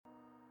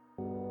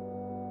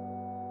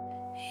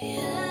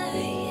PM,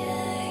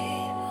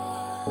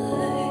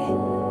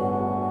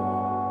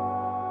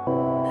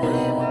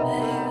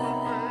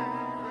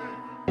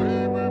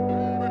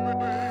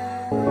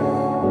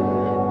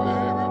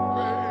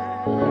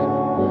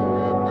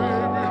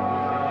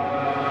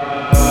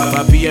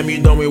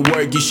 you done with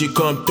work, you should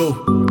come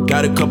through.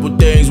 Got a couple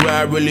things where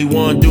I really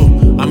wanna do.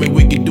 I mean,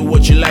 we can do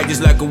what you like,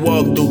 just like a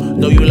walkthrough.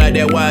 Know you like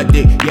that wide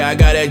dick, yeah, I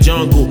got that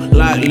jungle.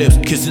 Lock lips,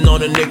 kissing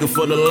on a nigga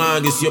for the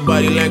longest. Your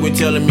body language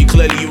telling me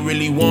clearly you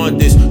really want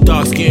this.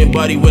 Dark skin,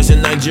 body,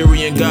 Western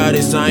Nigerian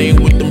goddess. I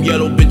ain't with them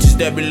yellow bitches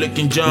that be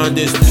looking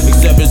jaundiced.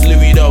 Except it's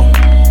Livia though.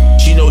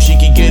 She know she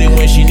can get it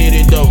when she need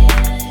it though.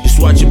 Just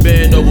watch your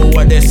bend over,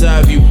 watch that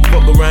side view.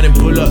 Fuck around and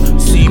pull up.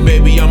 See,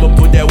 baby, I'ma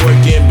put that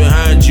work in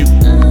behind you.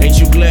 Ain't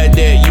you glad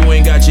that you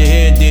ain't got your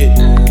head did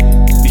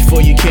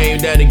before you came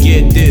down to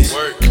get this?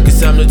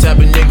 Cause I'm the type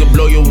of nigga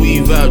blow your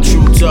weave out.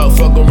 True talk,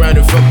 fuck around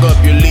and fuck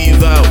up your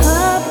leave out.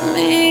 Love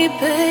me,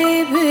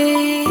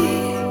 baby,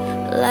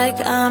 like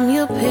I'm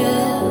your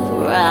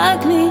pill.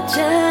 Rock me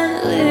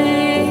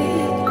gently,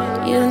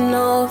 you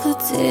know the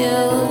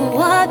deal.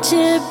 Watch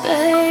it,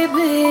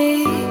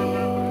 baby,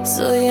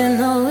 so you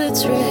know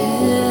it's real,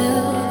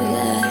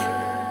 yeah.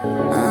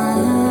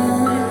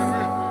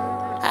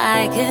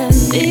 I can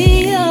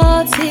be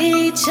your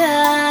teacher,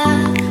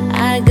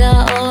 I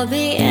got all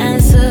the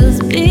answers.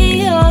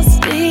 Be your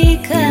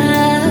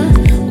speaker,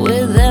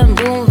 with them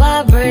boom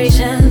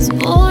vibrations.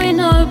 Boy,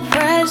 no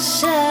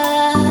pressure,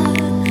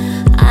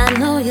 I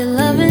know you're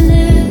loving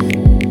it.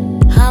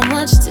 How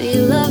much do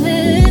you love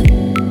it?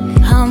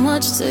 How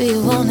much do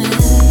you want it?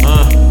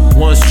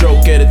 One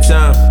stroke at a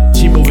time.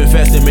 She moving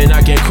faster, man,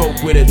 I can't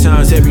cope with it.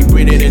 Times heavy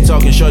breathing and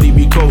talking, shorty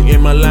be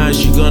quoting my lines.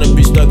 She gonna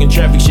be stuck in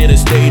traffic, shit, and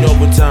stayed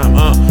overtime.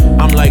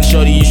 I'm like,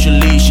 shorty, you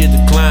should leave, shit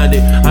declined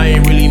it. I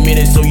ain't really mean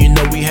it, so you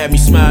know we had me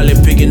smiling.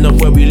 Picking up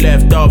where we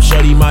left off,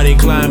 shorty might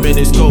ain't climbing.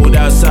 It's cold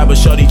outside, but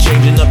shorty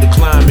changing up the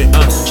climate.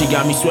 She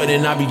got me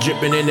sweating, I be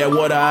dripping in that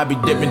water, I be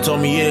dipping.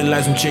 Told me hit it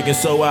like some chicken,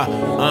 so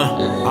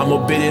I'ma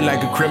bid it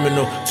like a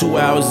criminal. 2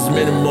 hours is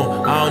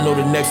minimal, I don't know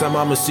the next time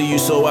I'ma see you,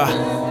 so I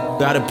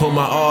gotta put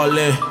my all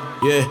in,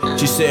 yeah.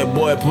 She said,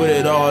 boy, put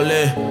it all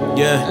in,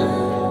 yeah.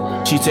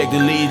 She take the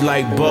lead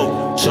like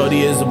boat.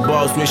 Shorty is a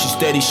boss when she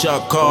steady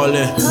shot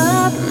calling.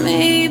 Love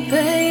me,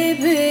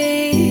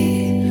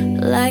 baby,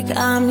 like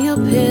I'm your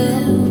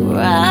pill.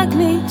 Rock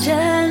me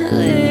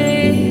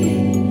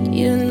gently,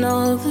 you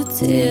know the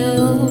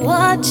deal.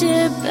 Watch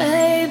it,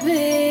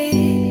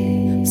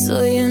 baby,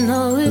 so you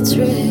know it's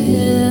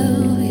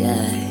real,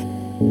 yeah.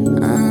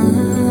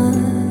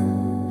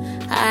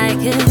 I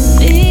can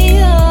be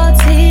your